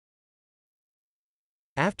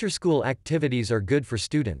After-school activities are good for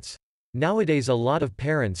students. Nowadays a lot of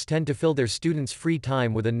parents tend to fill their students' free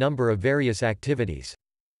time with a number of various activities.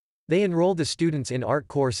 They enroll the students in art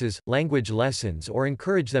courses, language lessons, or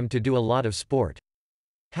encourage them to do a lot of sport.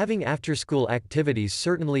 Having after-school activities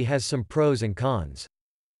certainly has some pros and cons.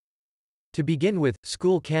 To begin with,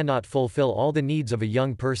 school cannot fulfill all the needs of a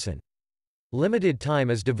young person. Limited time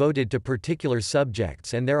is devoted to particular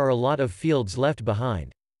subjects and there are a lot of fields left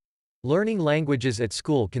behind. Learning languages at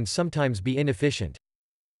school can sometimes be inefficient.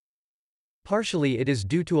 Partially it is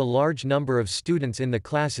due to a large number of students in the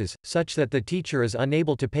classes, such that the teacher is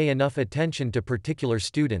unable to pay enough attention to particular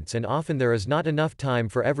students and often there is not enough time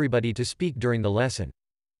for everybody to speak during the lesson.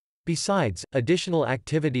 Besides, additional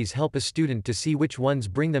activities help a student to see which ones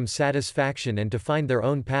bring them satisfaction and to find their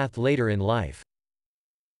own path later in life.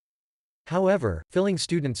 However, filling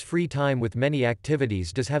students' free time with many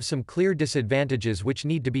activities does have some clear disadvantages which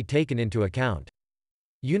need to be taken into account.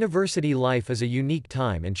 University life is a unique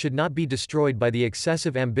time and should not be destroyed by the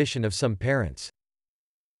excessive ambition of some parents.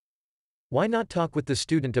 Why not talk with the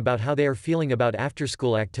student about how they are feeling about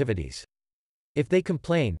after-school activities? If they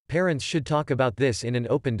complain, parents should talk about this in an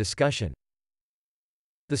open discussion.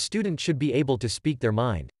 The student should be able to speak their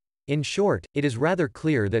mind. In short, it is rather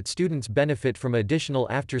clear that students benefit from additional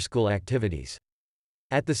after-school activities.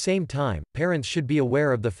 At the same time, parents should be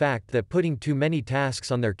aware of the fact that putting too many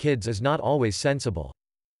tasks on their kids is not always sensible.